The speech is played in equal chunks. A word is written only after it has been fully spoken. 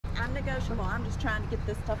non-negotiable. I'm just trying to get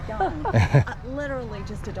this stuff done. Literally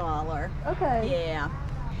just $1. Okay. Yeah.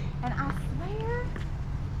 And I swear,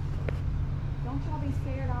 don't y'all be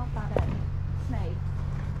scared off by that snake.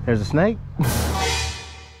 There's a snake.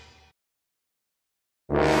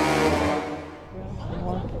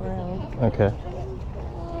 Okay.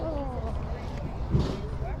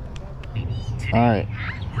 All right.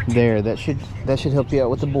 There. That should help you out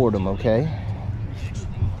with the boredom. Okay.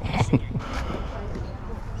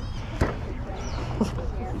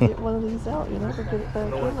 Get one of these out, you never get it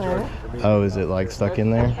back in there. Oh, is it like stuck in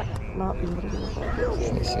there? Not be able to get it back in.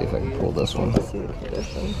 Let me see if I can pull this one. See the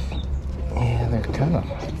condition. Yeah,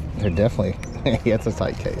 they're definitely, yeah, it's a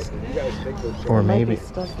tight case. Or maybe,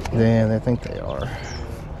 yeah, they think they are.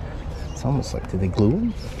 It's almost like, did they glue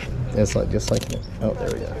them? It's like, just like, oh, there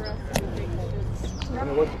we go.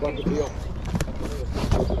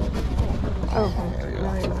 Oh, There we go.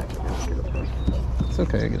 now you're not getting it. It's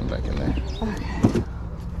okay, get them back in there. Okay.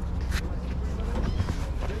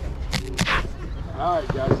 All right,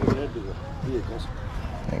 guys, I'm head to the vehicles. I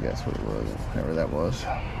think that's what it was, whatever that was.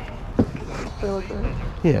 They look good.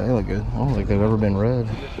 Yeah, they look good. I don't think they've ever been read.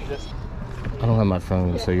 I don't have my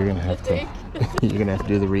phone, so you're gonna have to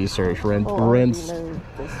do the research. Ren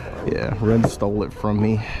stole it from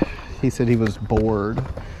me. He said he was bored,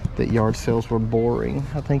 that yard sales were boring.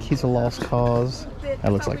 I think he's a lost cause.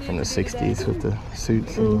 That looks like from the 60s with the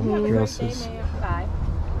suits and the dresses.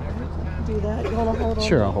 Do that. You want to hold on?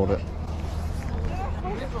 Sure, I'll hold it.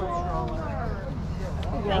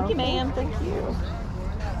 Thank you, ma'am. Thank you.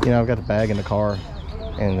 You know, I've got the bag in the car,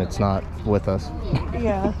 and it's not with us.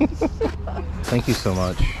 Yeah. Thank you so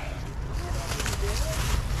much.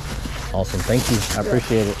 Awesome. Thank you. I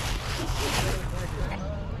appreciate it.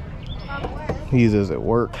 He uses those at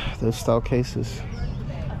work, those style cases.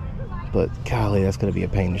 But golly, that's going to be a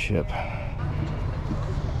pain to ship.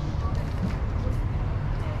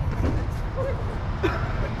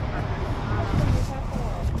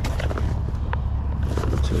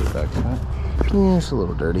 To the backpack. Yeah, it's a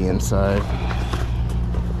little dirty inside.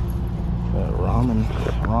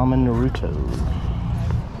 Ramen Naruto.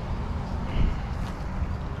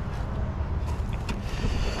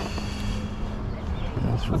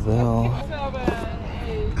 That's Ravel.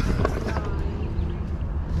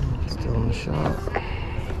 Still in the shop.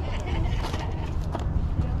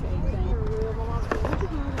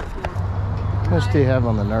 How much do you have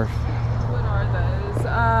on the Nerf? What are those?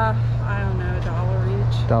 I don't know, $1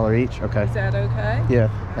 each. $1 each? Okay. Is that okay? Yeah.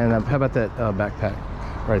 And how about that backpack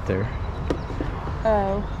right there?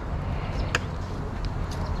 Oh.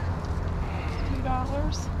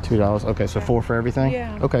 $2. $2. Okay, so 4 for everything?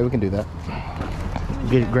 Yeah. Okay, we can do that.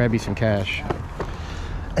 Grab you some cash.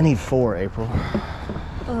 I need 4, April.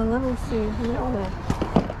 Let me see. I want to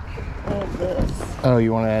add this. Oh,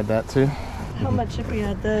 you want to add that too? How much if we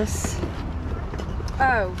add this?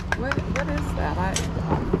 Oh, what is that?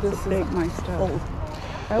 This isn't my stuff.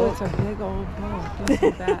 Oh, it's a big old book.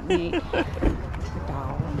 Isn't that neat?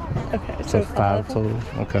 $1. Okay, So 5 total.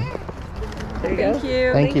 Okay. There you go. Thank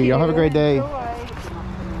you. Thank you. Y'all have a great day.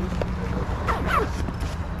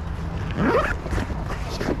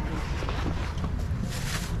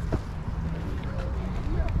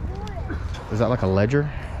 Is that like a ledger?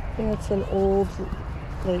 Yeah, it's an old,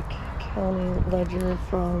 like, county ledger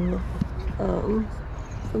from the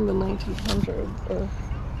 1900s or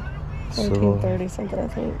 1930 something, I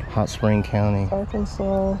think. Hot Spring County.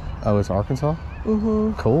 Arkansas. Oh, it's Arkansas?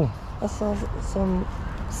 Mm-hmm. Cool. I saw some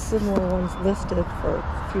similar ones listed for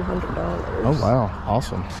a few $100s. Oh, wow.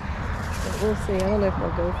 Awesome. But we'll see. I don't know if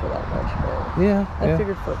I'll go for that much, but Yeah. I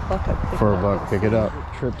figured for a buck I'd pick For it a up buck, and pick it see. up.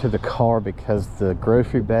 Trip to the car because the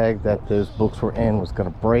grocery bag that those books were in was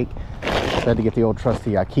gonna break. So I had to get the old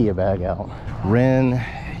trusty IKEA bag out. Ren,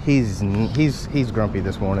 he's grumpy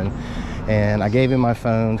this morning, and I gave him my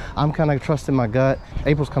phone. I'm kind of trusting my gut.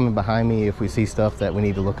 April's coming behind me if we see stuff that we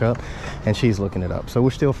need to look up, and she's looking it up. So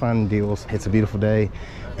we're still finding deals. It's a beautiful day,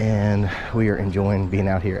 and we are enjoying being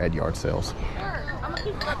out here at yard sales.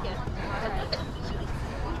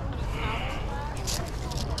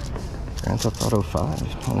 Grand Theft Auto 5. I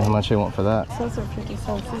don't know how much they want for that. Those are 50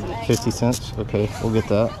 cents each. 50 cents? Okay, we'll get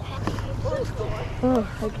that. Oh,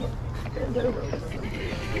 I can't do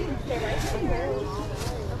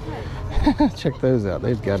it. Check those out.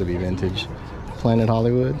 They've got to be vintage. Planet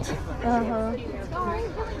Hollywood. Uh-huh.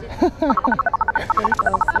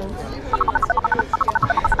 25 cents.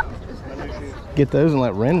 Get those and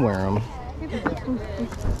let Ren wear them.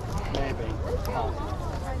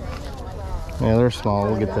 Yeah, they're small.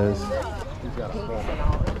 We'll get those.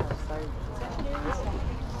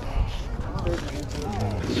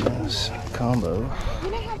 Yes, combo.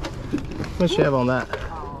 much you have on that?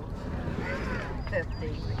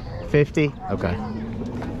 50. 50? Okay.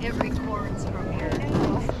 It records from here.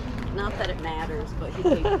 Not that it matters, but he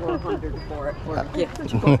paid $400 for it for a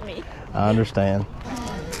gift for me. I understand.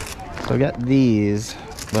 So I got these,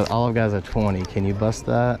 but all I've got is a 20. Can you bust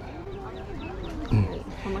that?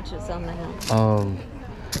 How much is on that?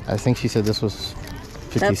 I think she said this was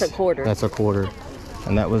 50. That's a quarter. That's a quarter.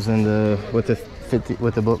 And that was in the with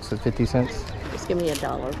the books at 50 cents? Just give me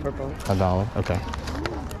 $1 for both. $1. Okay.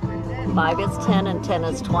 5 is 10 and 10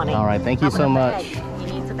 is 20. All right, thank you so much. He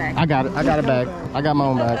needs a bag. I got it. I got a bag. I got my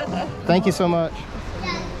own bag. Thank you so much.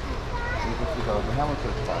 How much is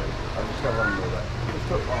it? I just got one more that.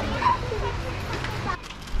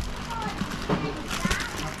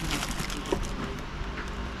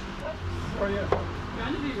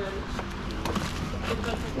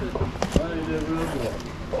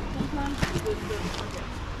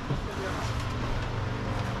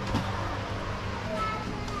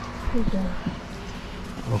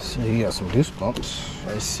 Let's see, you got some Goosebumps.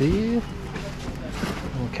 I see.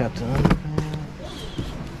 Little Captain Underpants.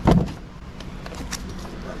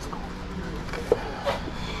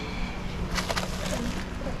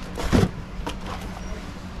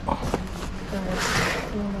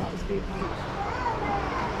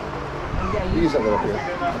 These are little here.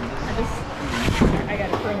 I got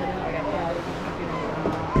to print it out.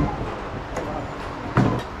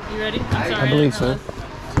 You ready? I'm sorry. I believe so.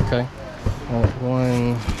 Okay.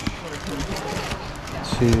 1,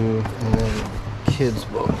 2, and then kids'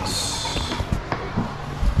 books.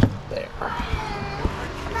 There.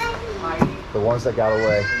 The ones that got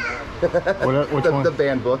away. Which one? The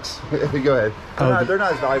band books. Go ahead. They're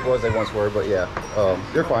not as valuable as they once were, but yeah,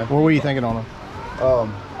 you're fine. What were you thinking on them?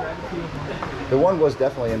 The one was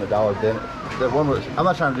definitely in the dollar bin. The one was. I'm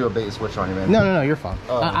not trying to do a bait and switch on you, man. No, you're fine.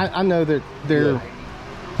 I know that they're. Yeah.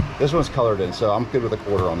 This one's colored in, so I'm good with a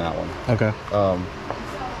quarter on that one. Okay.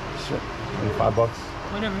 Shit, maybe $5.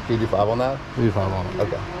 Whatever. Can you do 5 on that? We do 5 on it.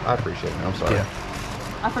 Okay, I appreciate it. I'm sorry. Yeah.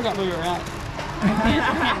 I forgot where we were at. I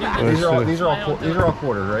can't do this. These are all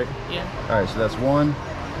quartered, right? Yeah. All right, so that's 1,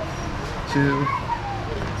 2,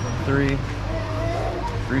 3,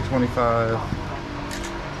 325,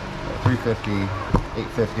 350,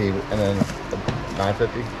 850, and then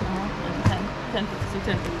 950. 10, so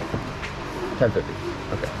 10. 1050.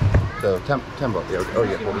 Okay. So 10 bucks. Yeah. Oh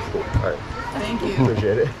yeah. Well, that's cool. All right. Thank you.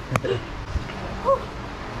 Appreciate it.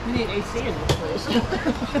 We need AC in this place.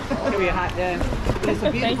 It's gonna be a hot day. It's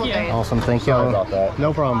a beautiful day. Awesome. Thank you. Sorry about that.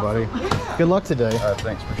 No problem, buddy. Good luck today. All right.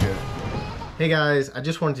 Thanks. Appreciate it. Hey guys, I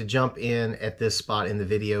just wanted to jump in at this spot in the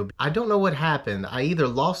video. I don't know what happened. I either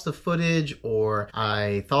lost the footage or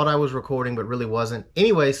I thought I was recording but really wasn't.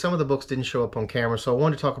 Anyway, some of the books didn't show up on camera, so I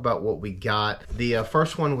wanted to talk about what we got. The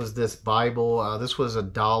first one was this Bible. This was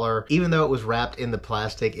 $1. Even though it was wrapped in the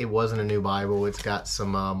plastic, it wasn't a new Bible. It's got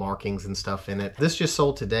some markings and stuff in it. This just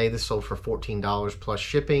sold today. This sold for $14 plus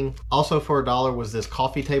shipping. Also for $1 was this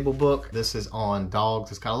coffee table book. This is on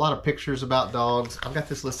dogs. It's got a lot of pictures about dogs. I've got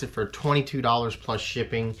this listed for $22 plus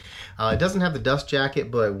shipping. It doesn't have the dust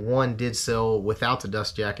jacket, but one did sell without the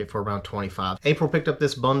dust jacket for around $25. April picked up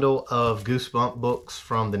this bundle of Goosebump books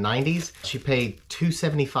from the 90s. She paid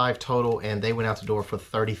 $275 total and they went out the door for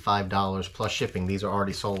 $35 plus shipping. These are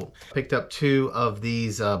already sold. Picked up 2 of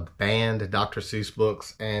these banned Dr. Seuss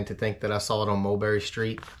books, and to think that I saw it on Mulberry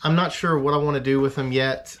Street. I'm not sure what I want to do with them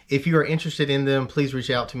yet. If you are interested in them, please reach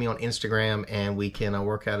out to me on Instagram and we can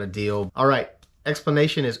work out a deal. All right.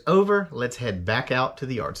 Explanation is over. Let's head back out to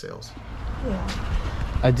the yard sales.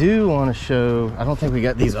 Yeah. I do want to show, I don't think we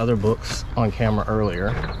got these other books on camera earlier.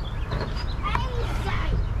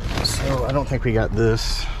 So I don't think we got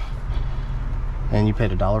this. And you paid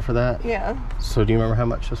 $1 for that? Yeah. So do you remember how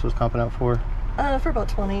much this was comping out for? For about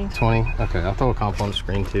 20. 20? Okay, I'll throw a comp on the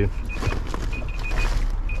screen too.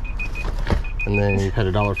 And then you paid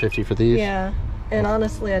 $1.50 for these? Yeah. And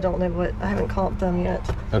honestly, I don't know what, I haven't comped them yet.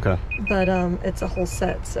 Okay. But it's a whole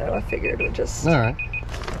set, so I figured it would just... All right.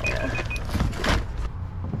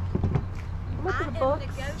 Look at the books.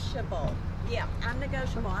 Negotiable. Yeah, I'm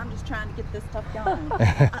negotiable. I'm just trying to get this stuff going.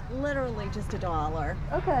 Literally just $1.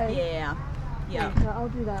 Okay. Yeah. Yeah. Yeah, I'll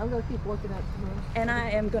do that. I'm going to keep looking at them. And I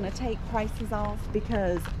am going to take prices off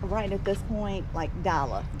because right at this point, like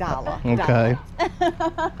dollar. Okay.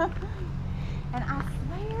 And I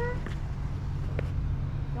swear,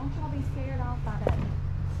 don't y'all be scared off by that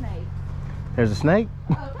snake. There's a snake?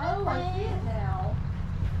 Oh, I see it now.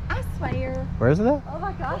 I swear. Where is it at? Oh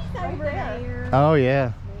my gosh, It's right over there. there. Oh,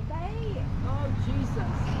 yeah. Say, Oh,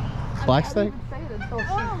 Jesus. Black I snake? didn't say it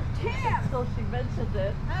Oh, Tim. until she mentioned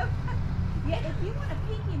it. Yeah, if you want to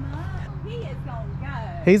pick him up, he is gonna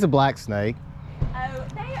go. He's a black snake. Oh,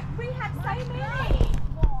 we have so many.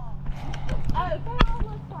 Oh, they all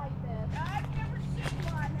look like this. I've never seen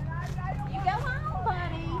one, and I don't. You go home,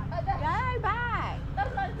 buddy. Go back.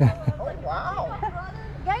 Oh, wow.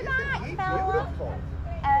 Go back, fella.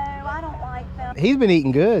 Oh, I don't like them. He's been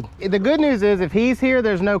eating good. The good news is if he's here,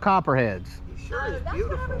 there's no copperheads. Oh, that's what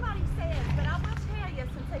everybody says, but I will tell you,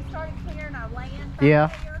 since they started clearing our land back Yeah.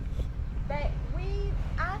 there, that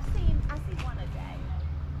I see one a day.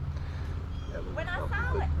 When I saw it,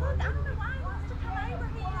 look, I don't know why he wants to come over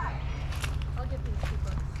here. I'll get these two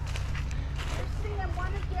books. They're seeing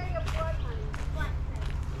one a day of blood money.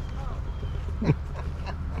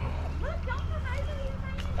 Look, don't come over here,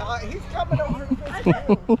 man. He's coming over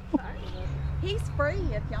to He's free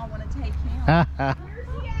if y'all want to take him.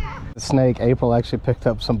 The snake, April actually picked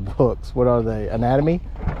up some books. What are they? Anatomy?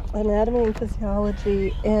 Anatomy and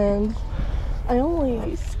physiology, and I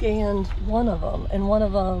only scanned one of them, and one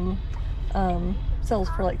of them sells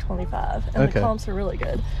for like $25, and Okay. the comps are really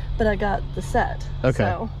good. But I got the set, Okay.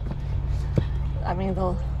 so I mean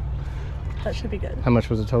that should be good. How much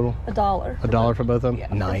was the total? $1. $1 for both of them? Yeah,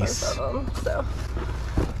 for Nice. both of them, so.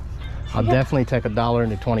 I'll definitely take $1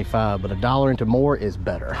 into 25, but $1 into more is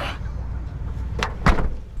better.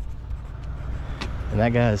 And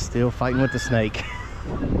that guy is still fighting with the snake.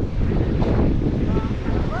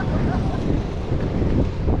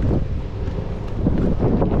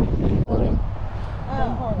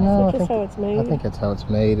 No, Is this how it's made? I think that's how it's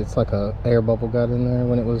made. It's like a air bubble got in there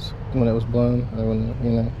when it was blown. Or when, you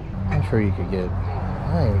know, I'm sure you could get,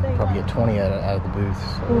 I think you could probably get 20 out of the booth.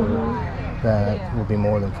 So that would be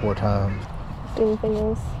more than 4 times. Anything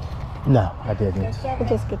else? No, I didn't. We'll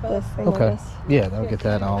just get this thing. Okay. Yeah, I'll get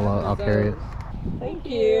that. And I'll carry it. Thank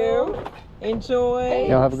you. Enjoy.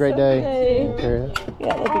 Y'all have a great day. Hey. Carry it.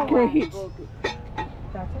 Yeah, that'd be great.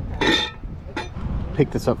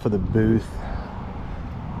 Picked this up for the booth.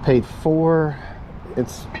 Paid $4.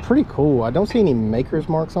 It's pretty cool. I don't see any maker's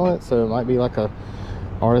marks on it, so it might be like a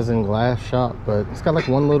artisan glass shop, but it's got like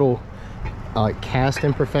one little like cast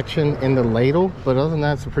imperfection in the ladle, but other than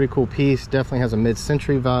that, it's a pretty cool piece. Definitely has a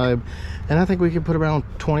mid-century vibe, and I think we could put around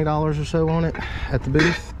 $20 or so on it at the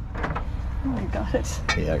booth. Oh, I got it.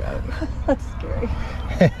 Yeah, I got it. That's scary.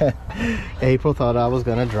 April thought I was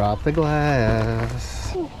gonna drop the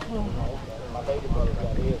glass.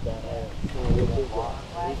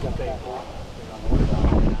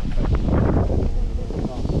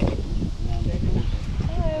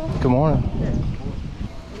 Good morning.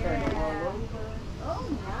 Oh,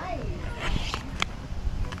 nice.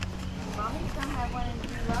 Mommy's gonna have one in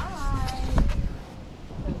July.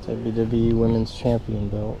 WWE Women's Champion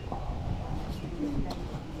belt.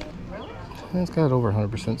 And it's got over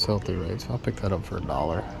 100% sell-through rate, so I'll pick that up for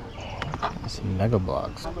 $1. Let's see, Mega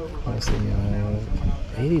Blocks. Let's see,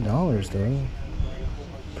 $80 though.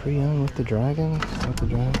 Pretty young with the dragon.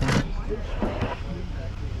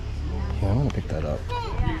 Yeah, I'm gonna pick that up.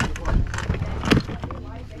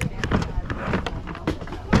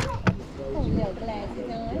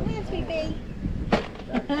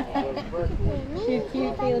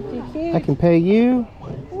 I can pay you.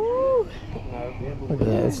 Look at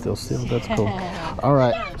that, it's still sealed. That's cool. All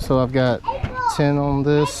right, so I've got 10 on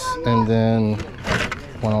this and then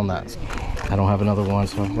 1 on that. I don't have another one,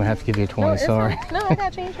 so I'm gonna have to give you a 20. Sorry. No, I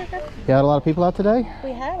got change. You had a lot of people out today?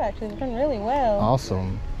 We have actually. We've done really well.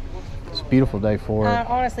 Awesome. It's a beautiful day for it.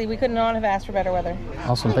 Honestly, we could not have asked for better weather.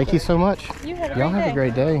 Awesome. Thank you so much. You have a Y'all great have a day.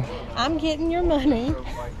 great day. I'm getting your money.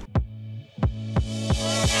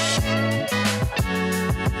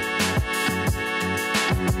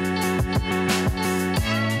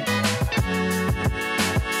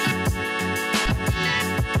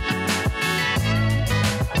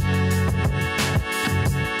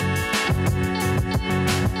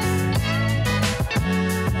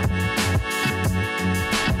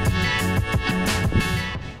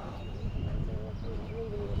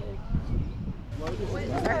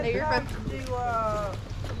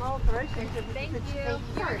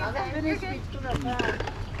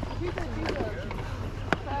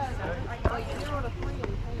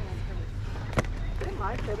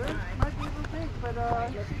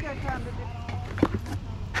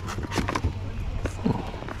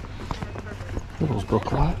 Little's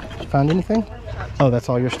Brookline. Did you find anything? Oh, that's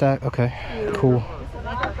all your stack? Okay, cool.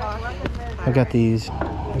 I got these.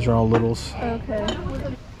 These are all littles. Okay.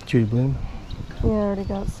 Judy Bloom. Yeah, I already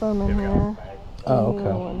got some in here. Oh, Any other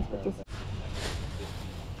okay. ones, but this-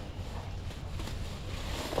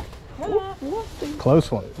 We'll see.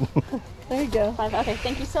 Close one. There you go. Okay,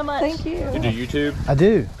 thank you so much. Thank you. You do YouTube? I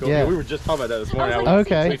do. Cool. Yeah. We were just talking about that this morning.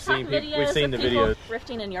 Okay. We've seen the videos.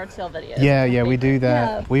 Thrifting and yard sale videos. Yeah, we do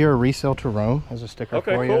that. Yeah. We are Resale to Rome as a sticker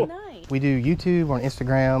Okay, for cool. you. Nice. We do YouTube, on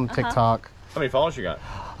Instagram, TikTok. How many followers you got?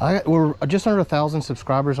 We're just under 1,000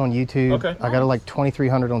 subscribers on YouTube. Okay. I got like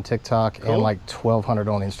 2,300 on TikTok Cool. and like 1,200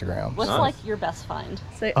 on Instagram. What's Nice. like your best find?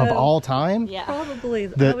 Say, Of all time, Yeah. Probably,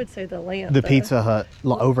 The- I would say the lamp. the though. Pizza Hut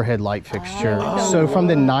overhead light fixture. Oh. So from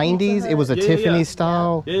the 90s, it was a Yeah, Tiffany yeah.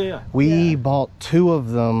 style. Yeah. We bought 2 of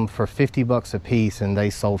them for $50 a piece, and they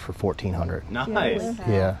sold for $1,400. Nice.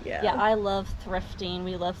 Yeah. Yeah, I love thrifting.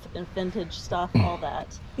 We love vintage stuff, all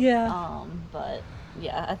that. Yeah. But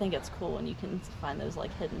yeah, I think it's cool when you can find those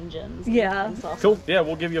like hidden gems. and Yeah. things off. Cool. Yeah,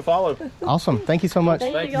 we'll give you a follow. Awesome. Thank you so much.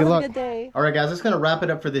 Thank you. Thanks. Y'all Good have luck. a good day. All right, guys, that's going to wrap it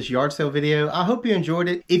up for this yard sale video. I hope you enjoyed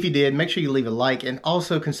it. If you did, make sure you leave a like and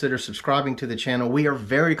also consider subscribing to the channel. We are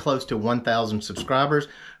very close to 1,000 subscribers.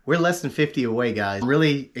 We're less than 50 away, guys. I'm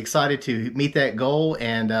really excited to meet that goal,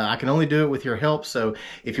 and I can only do it with your help. So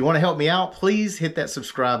if you want to help me out, please hit that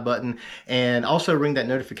subscribe button and also ring that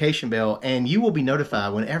notification bell, and you will be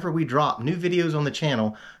notified whenever we drop new videos on the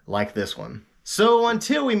channel like this one. So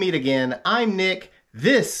until we meet again, I'm Nick.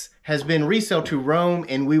 This has been Resale to Rome,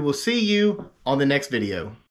 and we will see you on the next video.